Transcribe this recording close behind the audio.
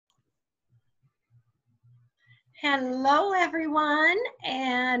Hello, everyone,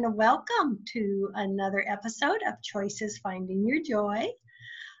 and welcome to another episode of Choices Finding Your Joy.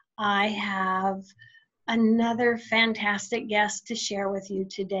 I have another fantastic guest to share with you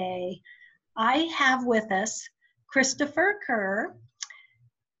today. I have with us Christopher Kerr,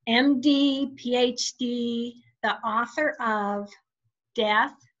 MD, PhD, the author of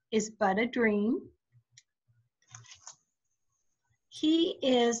Death is But a Dream. He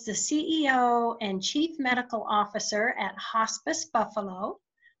is the CEO and Chief Medical Officer at Hospice Buffalo,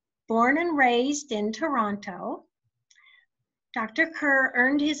 born and raised in Toronto. Dr. Kerr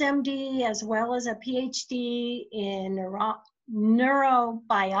earned his MD as well as a PhD in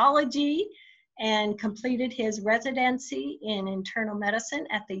neurobiology and completed his residency in internal medicine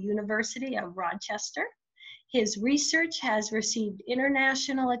at the University of Rochester. His research has received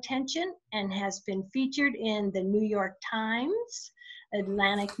international attention and has been featured in the New York Times,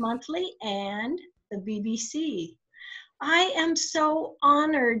 Atlantic Monthly, and the BBC. I am so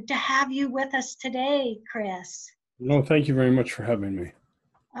honored to have you with us today, Chris. No, thank you very much for having me.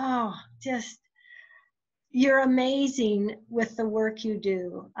 Oh, you're amazing with the work you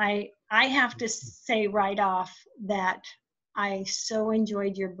do. I have to say right off that I so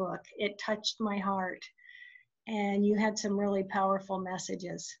enjoyed your book. It touched my heart, and you had some really powerful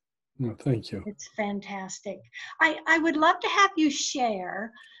messages. No, thank you. It's fantastic. I would love to have you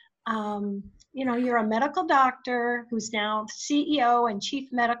share, you're a medical doctor who's now CEO and Chief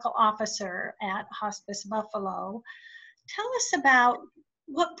Medical Officer at Hospice Buffalo. Tell us about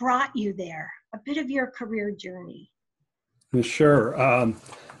what brought you there, a bit of your career journey. Sure.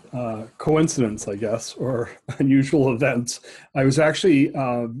 Coincidence, I guess, or unusual events. I was actually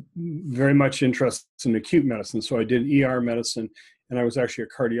very much interested in acute medicine, so I did ER medicine, and I was actually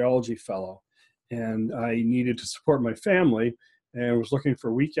a cardiology fellow. And I needed to support my family, and was looking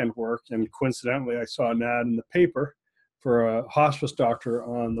for weekend work, and coincidentally, I saw an ad in the paper for a hospice doctor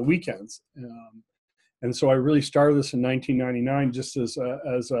on the weekends. And so I really started this in 1999 just as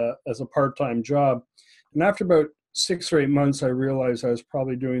a part-time job. And after about 6 or 8 months, I realized I was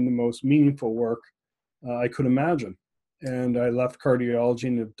probably doing the most meaningful work I could imagine. And I left cardiology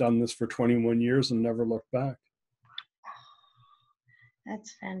and have done this for 21 years and never looked back.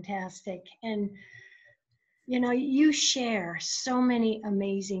 That's fantastic. And, you share so many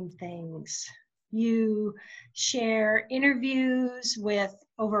amazing things. You share interviews with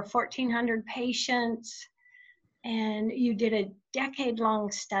over 1,400 patients, and you did a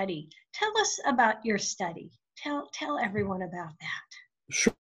decade-long study. Tell us about your study. Tell everyone about that.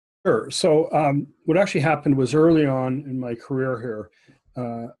 Sure. So what actually happened was early on in my career here,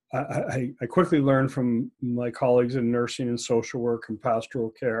 I quickly learned from my colleagues in nursing and social work and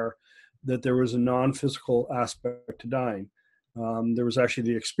pastoral care that there was a non-physical aspect to dying. There was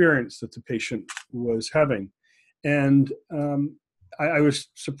actually the experience that the patient was having. And I was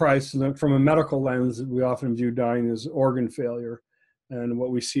surprised that from a medical lens, we often view dying as organ failure. And what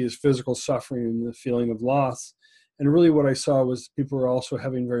we see is physical suffering and the feeling of loss. And really what I saw was people were also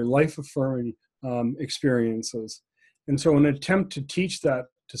having very life-affirming experiences. And so in an attempt to teach that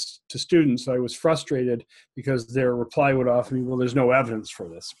to students, I was frustrated because their reply would often be, well, there's no evidence for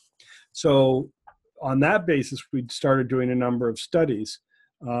this. So on that basis, we started doing a number of studies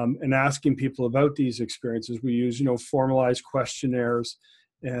and asking people about these experiences. We used, formalized questionnaires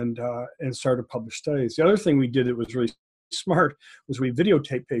and started to publish studies. The other thing we did that was really smart was we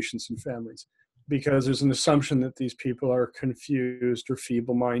videotape patients and families, because there's an assumption that these people are confused or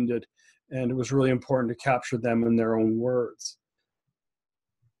feeble-minded, and it was really important to capture them in their own words.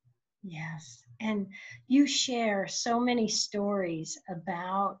 Yes, and you share so many stories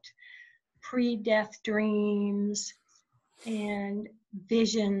about pre-death dreams and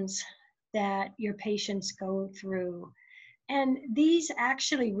visions that your patients go through. And these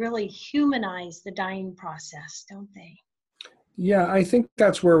actually really humanize the dying process, don't they? Yeah, I think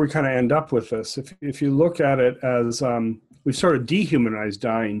that's where we kind of end up with this. If you look at it as we've sort of dehumanized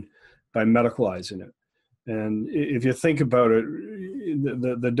dying by medicalizing it. And if you think about it,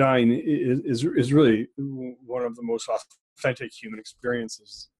 the dying is really one of the most authentic human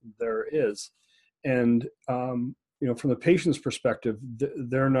experiences there is. And, from the patient's perspective,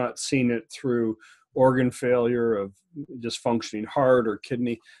 they're not seeing it through organ failure of dysfunctioning heart or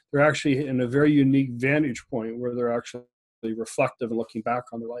kidney. They're actually in a very unique vantage point where they're actually reflective and looking back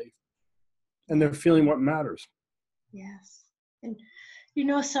on their life. And they're feeling what matters. Yes. And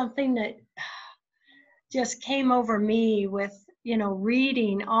something that just came over me with,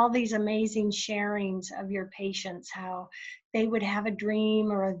 reading all these amazing sharings of your patients, how they would have a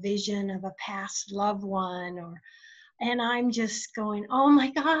dream or a vision of a past loved one, and I'm just going, oh my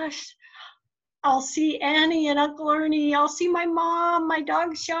gosh, I'll see Annie and Uncle Ernie. I'll see my mom, my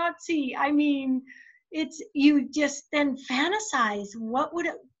dog Shotzi. I mean, it's, you just then fantasize, what would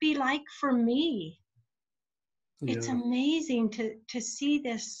it be like for me? It's Yeah. amazing to see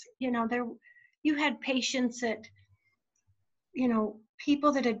this. There, you had patients that,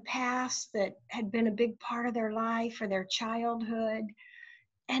 people that had passed, that had been a big part of their life or their childhood,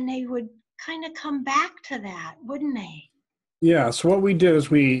 and they would kind of come back to that, wouldn't they? Yeah. So what we did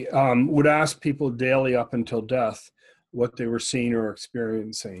is we would ask people daily up until death what they were seeing or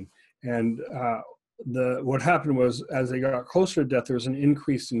experiencing. And what happened was, as they got closer to death, there was an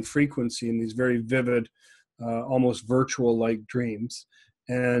increase in frequency in these very vivid, almost virtual-like dreams.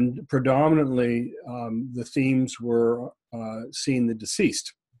 And predominantly, the themes were seeing the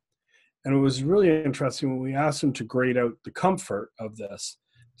deceased. And it was really interesting when we asked them to grade out the comfort of this.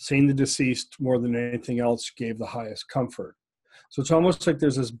 Seeing the deceased more than anything else gave the highest comfort. So it's almost like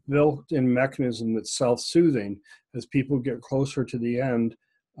there's this built-in mechanism that's self-soothing. As people get closer to the end,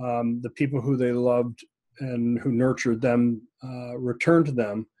 the people who they loved and who nurtured them return to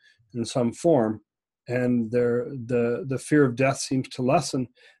them in some form, and the fear of death seems to lessen,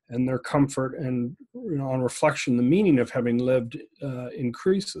 and their comfort and, on reflection, the meaning of having lived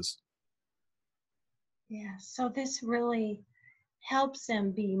increases. Yeah, so this really helps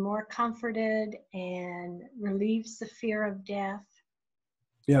them be more comforted and relieves the fear of death.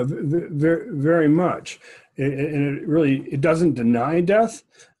 Yeah, very, very much. And it doesn't deny death,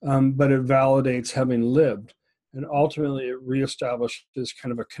 but it validates having lived. And ultimately, it reestablishes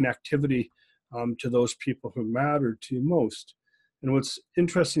kind of a connectivity to those people who mattered to you most. And what's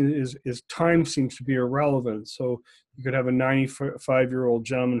interesting is time seems to be irrelevant. So you could have a 95-year-old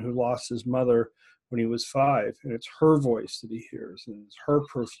gentleman who lost his mother when he was 5, and it's her voice that he hears, and it's her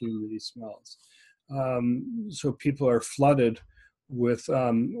perfume that he smells. So people are flooded with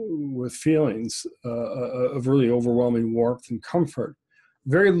feelings of really overwhelming warmth and comfort.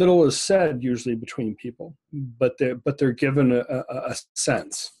 Very little is said usually between people, but they're given a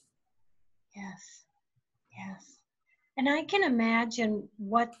sense. Yes, yes. And I can imagine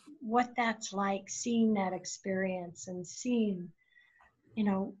what that's like, seeing that experience and seeing,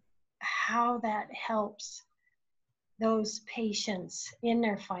 how that helps those patients in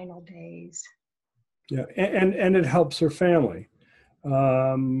their final days. Yeah, and it helps their family,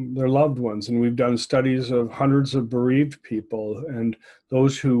 their loved ones. And we've done studies of hundreds of bereaved people, and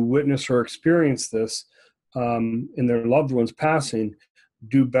those who witness or experience this in their loved ones passing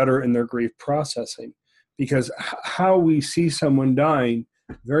do better in their grief processing, because how we see someone dying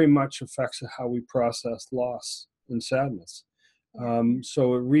very much affects how we process loss and sadness.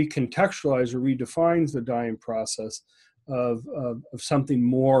 So it recontextualizes or redefines the dying process of something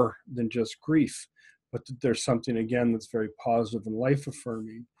more than just grief, but that there's something, again, that's very positive and life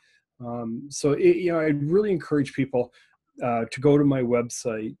affirming. I'd really encourage people to go to my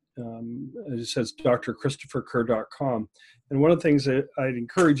website. It says drchristopherkerr.com. And one of the things that I'd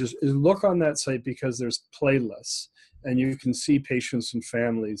encourage is look on that site, because there's playlists, and you can see patients and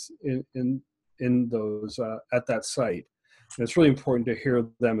families in those at that site. And it's really important to hear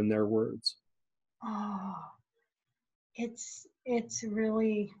them in their words. Oh, it's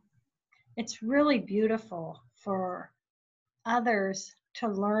really beautiful for others to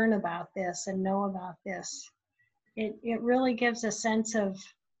learn about this and know about this. It really gives a sense of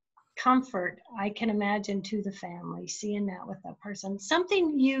comfort, I can imagine, to the family, seeing that with that person.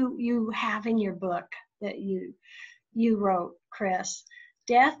 Something you have in your book that you wrote, Chris: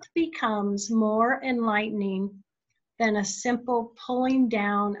 death becomes more enlightening than a simple pulling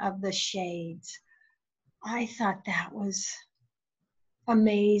down of the shades. I thought that was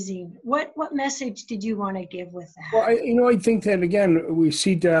amazing. What message did you want to give with Well, that? I think that, again, we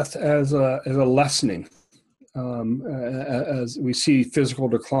see death as a lessening, as we see physical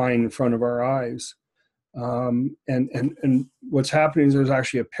decline in front of our eyes. And what's happening is there's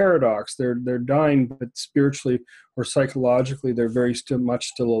actually a paradox. They're dying, but spiritually or psychologically, they're very still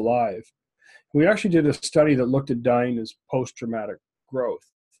alive. We actually did a study that looked at dying as post-traumatic growth.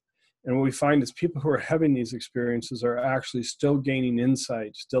 And what we find is people who are having these experiences are actually still gaining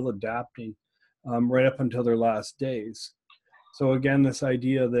insight, still adapting, right up until their last days. So again, this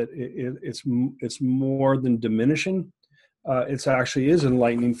idea that it's more than diminishing, it's actually is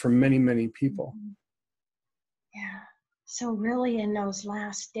enlightening for many, many people. Yeah. So really, in those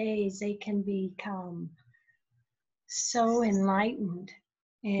last days, they can become so enlightened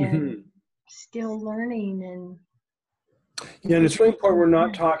and still learning. And yeah, and it's really important we're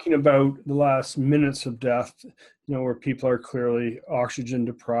not talking about the last minutes of death, where people are clearly oxygen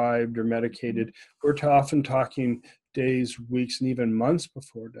deprived or medicated. We're often talking days, weeks, and even months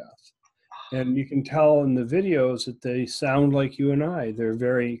before death. And you can tell in the videos that they sound like you and I. They're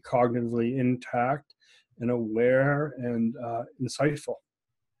very cognitively intact and aware and insightful.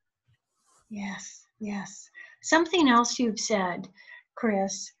 Yes, yes. Something else you've said,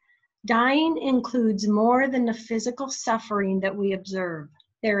 Chris, dying includes more than the physical suffering that we observe.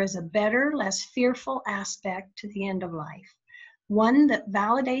 There is a better, less fearful aspect to the end of life, one that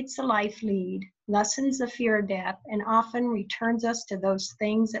validates the life lead, lessens the fear of death, and often returns us to those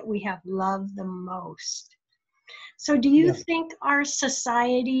things that we have loved the most. So do you Yeah. think our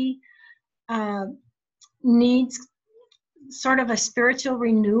society needs sort of a spiritual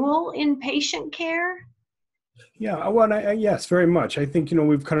renewal in patient care? Yeah, well, yes, very much. I think,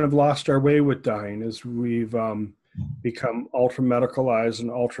 we've kind of lost our way with dying as we've become ultra medicalized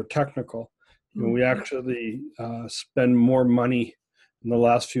and ultra technical. We actually spend more money in the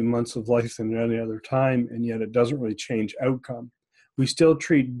last few months of life than any other time, and yet it doesn't really change outcome. We still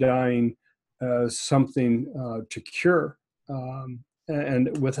treat dying as something to cure,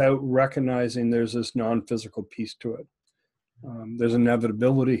 and without recognizing there's this non-physical piece to it. There's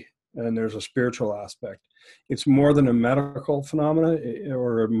inevitability and there's a spiritual aspect. It's more than a medical phenomena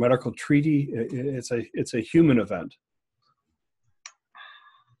or a medical treaty. It's a human event.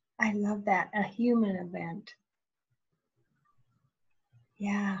 I love that, a human event.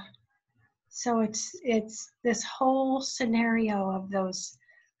 Yeah. So it's this whole scenario of those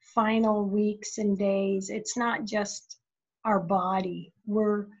final weeks and days. It's not just our body.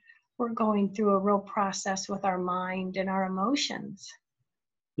 We're going through a real process with our mind and our emotions.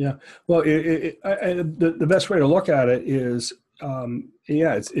 Yeah. Well, the best way to look at it is,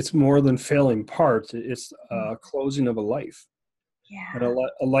 it's more than failing parts. It's a closing of a life. Yeah. And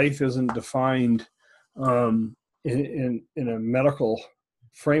a life isn't defined in a medical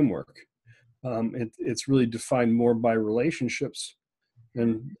framework. It's really defined more by relationships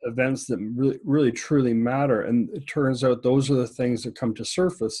and events that really truly matter. And it turns out those are the things that come to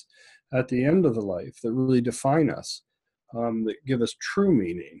surface at the end of the life that really define us, that give us true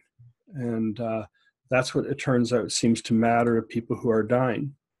meaning. And that's what it turns out seems to matter to people who are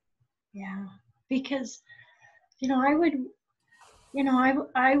dying. Yeah. Because, I would,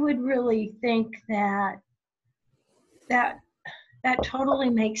 I would really think that totally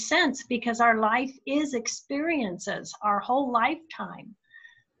makes sense, because our life is experiences our whole lifetime.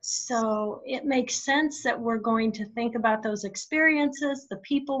 So it makes sense that we're going to think about those experiences, the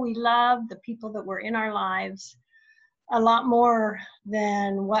people we love, the people that were in our lives, a lot more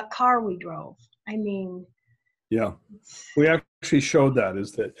than what car we drove. I mean, Yeah. We actually showed that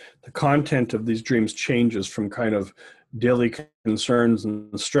is that the content of these dreams changes from kind of daily concerns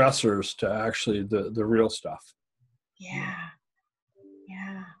and stressors to actually the real stuff. yeah,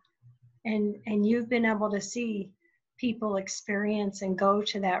 yeah. And you've been able to see people experience and go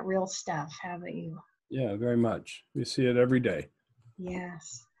to that real stuff, haven't you? Yeah, very much. We see it every day.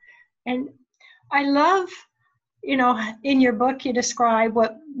 Yes. And I love, in your book, you describe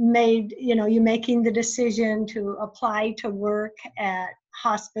what made, you making the decision to apply to work at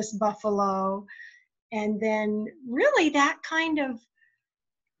Hospice Buffalo. And then really that kind of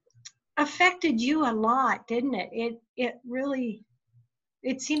affected you a lot, didn't it? It really,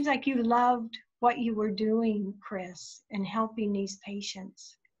 it seems like you loved what you were doing, Chris, and helping these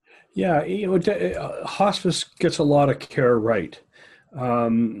patients. Yeah, hospice gets a lot of care right.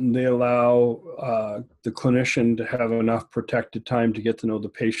 They allow the clinician to have enough protected time to get to know the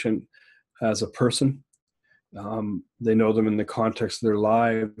patient as a person. They know them in the context of their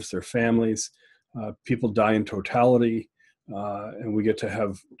lives, their families. People die in totality, and we get to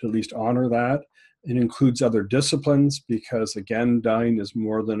at least honor that. It includes other disciplines because, again, dying is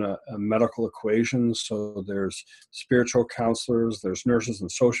more than a medical equation. So there's spiritual counselors, there's nurses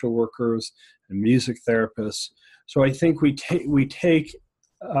and social workers, and music therapists. So I think we take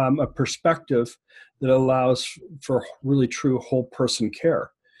a perspective that allows for really true whole person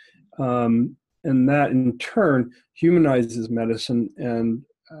care. And that in turn humanizes medicine, and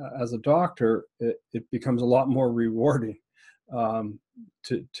as a doctor it becomes a lot more rewarding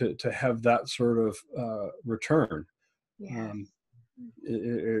to have that sort of return. Yes.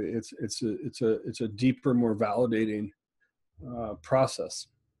 It's a deeper, more validating process.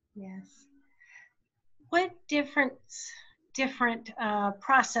 Yes. What different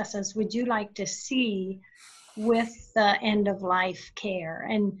processes would you like to see with the end of life care?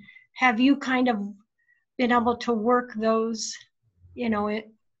 And have you kind of been able to work those,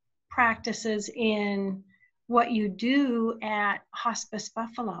 practices in what you do at Hospice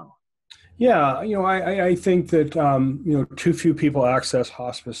Buffalo? Yeah, I think that too few people access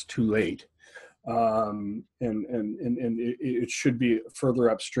hospice too late. And it should be further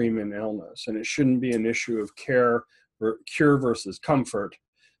upstream in illness, and it shouldn't be an issue of care or cure versus comfort.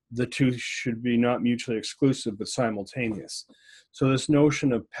 The two should be not mutually exclusive but simultaneous. So this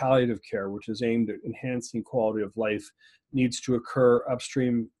notion of palliative care, which is aimed at enhancing quality of life, needs to occur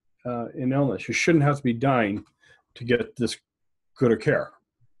upstream in illness. You shouldn't have to be dying to get this good of care.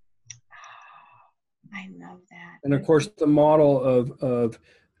 I love that. And of course, the model of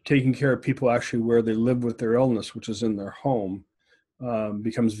taking care of people actually where they live with their illness, which is in their home,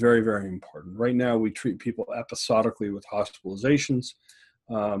 becomes very, very important. Right now, we treat people episodically with hospitalizations,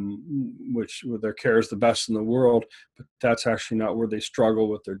 which with their care is the best in the world, but that's actually not where they struggle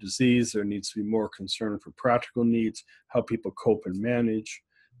with their disease. There needs to be more concern for practical needs, how people cope and manage,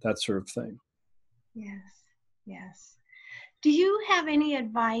 that sort of thing. Yes, yes. Do you have any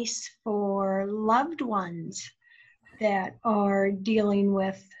advice for loved ones that are dealing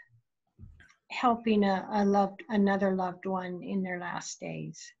with helping another loved one in their last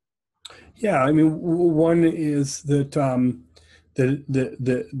days? Yeah, I mean, one is that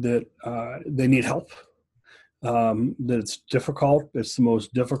they need help. That it's difficult. It's the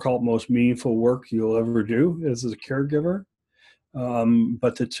most difficult, most meaningful work you'll ever do as a caregiver.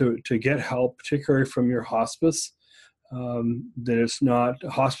 But to get help, particularly from your hospice, that it's not,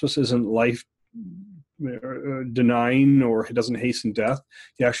 hospice isn't life denying, or it doesn't hasten death.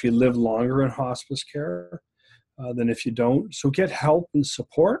 You actually live longer in hospice care than if you don't. So get help and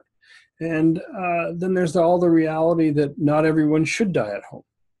support. And then there's all the reality that not everyone should die at home.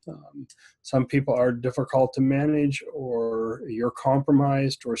 Some people are difficult to manage, or you're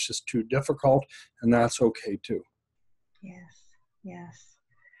compromised, or it's just too difficult, and that's okay too. Yes, yes.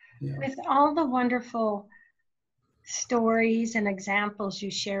 Yeah. With all the wonderful stories and examples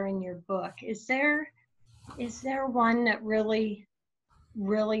you share in your book, is there one that really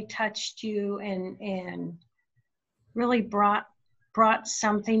touched you and really brought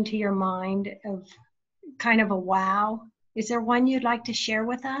something to your mind of kind of a wow? Is there one you'd like to share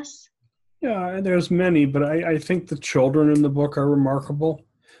with us? Yeah, there's many, but I think the children in the book are remarkable.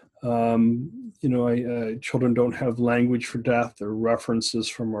 Children don't have language for death or references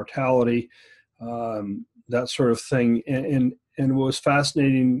for mortality, that sort of thing. And what was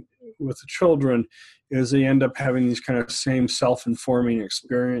fascinating with the children is they end up having these kind of same self-informing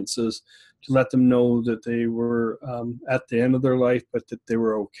experiences to let them know that they were at the end of their life, but that they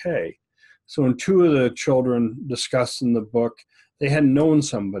were okay. So in two of the children discussed in the book, they hadn't known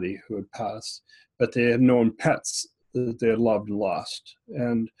somebody who had passed, but they had known pets that they had loved and lost.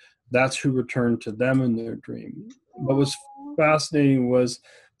 And that's who returned to them in their dream. What was fascinating was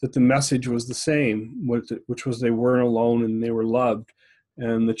that the message was the same, which was they weren't alone and they were loved.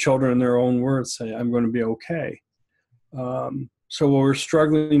 And the children, in their own words, say, "I'm going to be okay." So we're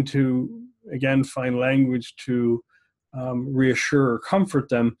struggling to, again, find language to reassure or comfort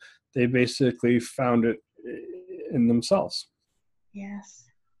them. They basically found it in themselves. Yes,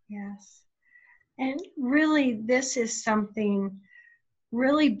 yes. And really, this is something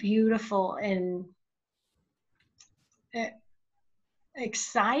really beautiful and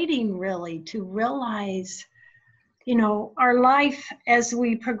exciting, really, to realize, our life as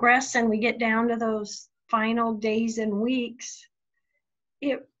we progress and we get down to those final days and weeks,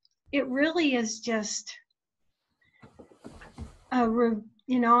 it really is just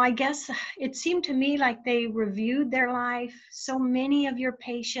I guess it seemed to me like they reviewed their life. So many of your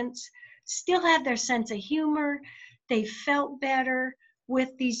patients still have their sense of humor. They felt better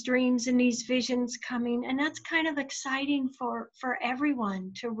with these dreams and these visions coming. And that's kind of exciting for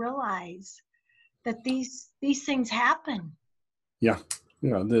everyone to realize that these things happen. Yeah.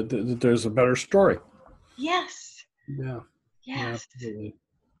 There's a better story. Yes. Yeah. Yes. Absolutely.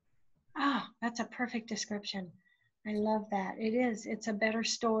 Oh, that's a perfect description. I love that. It is. It's a better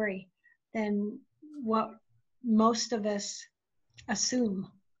story than what most of us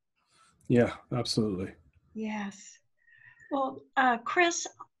assume. Yeah, absolutely. Yes. Well, Chris,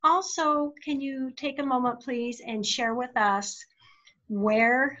 also, can you take a moment, please, and share with us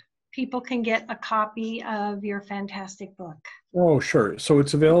where people can get a copy of your fantastic book? Oh, sure. So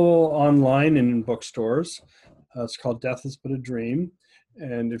it's available online and in bookstores. It's called Death is But a Dream.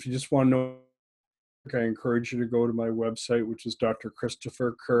 And if you just want to know, I encourage you to go to my website, which is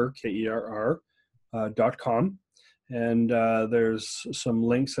drchristopherkerr, KERR.com. And there's some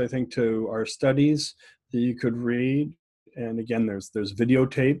links, I think, to our studies that you could read. And again, there's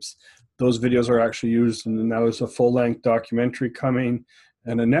videotapes. Those videos are actually used, and now there's a full-length documentary coming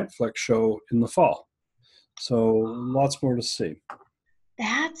and a Netflix show in the fall. So lots more to see.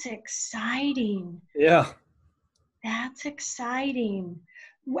 That's exciting. Yeah. That's exciting.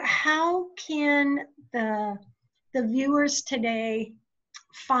 how can the viewers today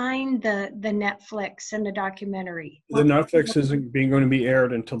find the Netflix and the documentary? The Netflix isn't going to be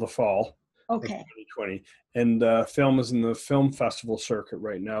aired until the fall of Okay. 2020, and film is in the film festival circuit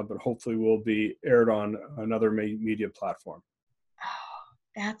right now, but hopefully will be aired on another media platform. Oh,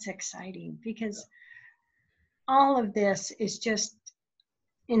 that's exciting, because all of this is just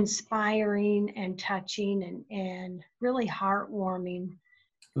inspiring and touching and really heartwarming,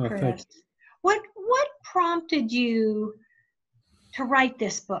 Chris. What prompted you to write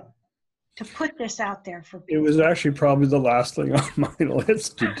this book, to put this out there for people? It was actually probably the last thing on my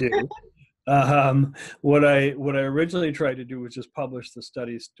list to do. What I originally tried to do was just publish the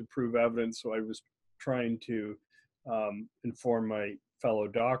studies to prove evidence. So I was trying to inform my fellow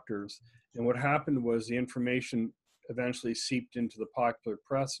doctors. And what happened was the information eventually seeped into the popular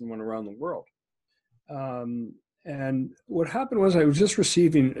press and went around the world. And what happened was I was just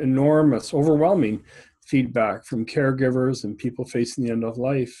receiving enormous, overwhelming feedback from caregivers and people facing the end of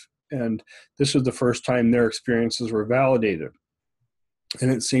life. And this was the first time their experiences were validated.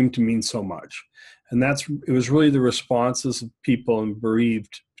 And it seemed to mean so much. And it was really the responses of people and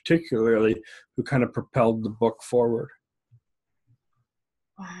bereaved, particularly, who kind of propelled the book forward.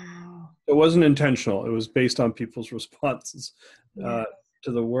 Wow. It wasn't intentional. It was based on people's responses to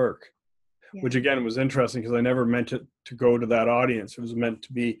the work, which again was interesting because I never meant it to go to that audience. It was meant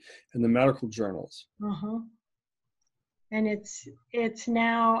to be in the medical journals. Uh-huh. And it's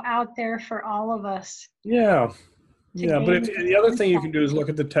now out there for all of us. Yeah. Yeah, but the other thing you can do is look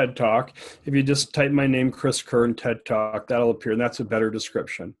at the TED Talk. If you just type my name, Chris Kerr, in TED Talk, that'll appear, and that's a better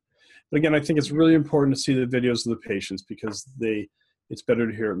description. But again, I think it's really important to see the videos of the patients because it's better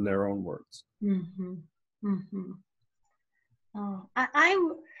to hear it in their own words. Mm-hmm. Mm-hmm. Oh,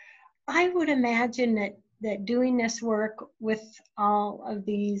 I would imagine that doing this work with all of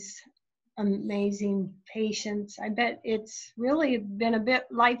these amazing patients, I bet it's really been a bit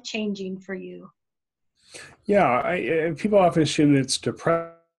life-changing for you. Yeah, people often assume that it's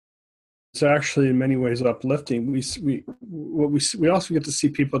depressing. It's actually in many ways uplifting. We also get to see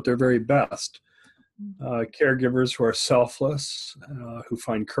people at their very best. Caregivers who are selfless, who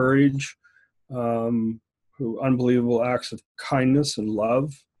find courage, who unbelievable acts of kindness and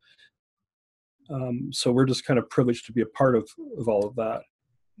love. So we're just kind of privileged to be a part of all of that.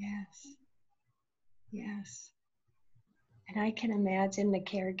 Yes. Yes. And I can imagine the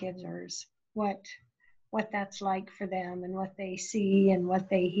caregivers, what that's like for them and what they see and what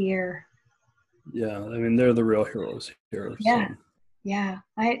they hear. Yeah, I mean, they're the real heroes here. Yeah. So. Yeah.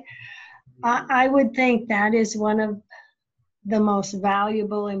 I would think that is one of the most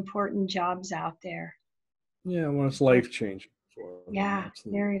valuable, important jobs out there. Yeah, well, it's life-changing. Yeah,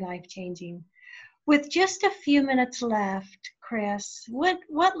 very life-changing. With just a few minutes left, Chris, what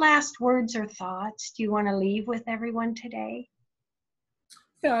last words or thoughts do you want to leave with everyone today?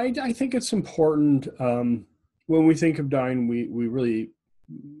 Yeah, I think it's important. When we think of dying, we really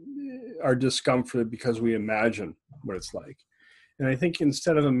are discomforted because we imagine what it's like. And I think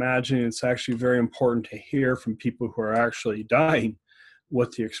instead of imagining, it's actually very important to hear from people who are actually dying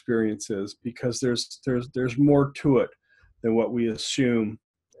what the experience is, because there's more to it than what we assume.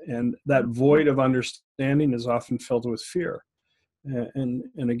 And that void of understanding is often filled with fear.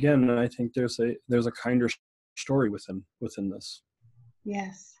 And again, I think there's a kinder story within this.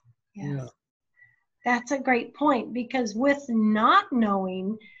 Yes. Yes. Yeah. That's a great point, because with not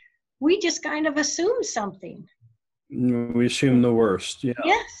knowing, we just kind of assume something. We assume the worst. Yeah.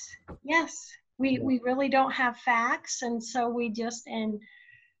 Yes. Yes. We really don't have facts, and so we just, and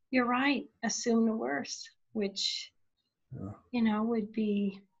you're right, assume the worst, which would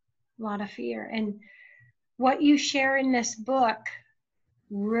be a lot of fear. And what you share in this book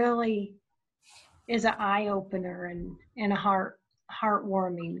really is an eye-opener and a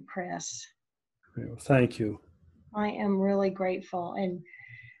heartwarming, Chris. Thank you. I am really grateful, and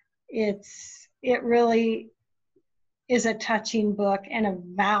it really is a touching book and a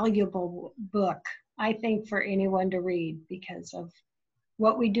valuable book, I think, for anyone to read, because of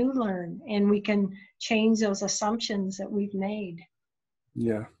what we do learn, and we can change those assumptions that we've made.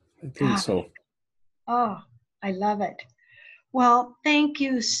 Yeah, I think so. Oh, I love it. Well, thank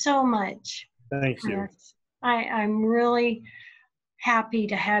you so much. Thank you. I'm really happy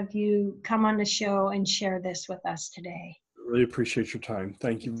to have you come on the show and share this with us today. Really appreciate your time.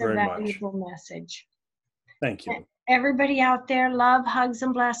 Thank you very much. It's a valuable message. Thank you. Everybody out there, love, hugs,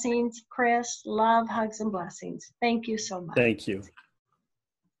 and blessings. Chris, love, hugs, and blessings. Thank you so much. Thank you.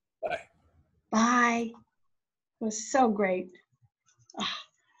 Bye. Bye. It was so great.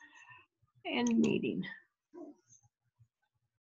 End meeting.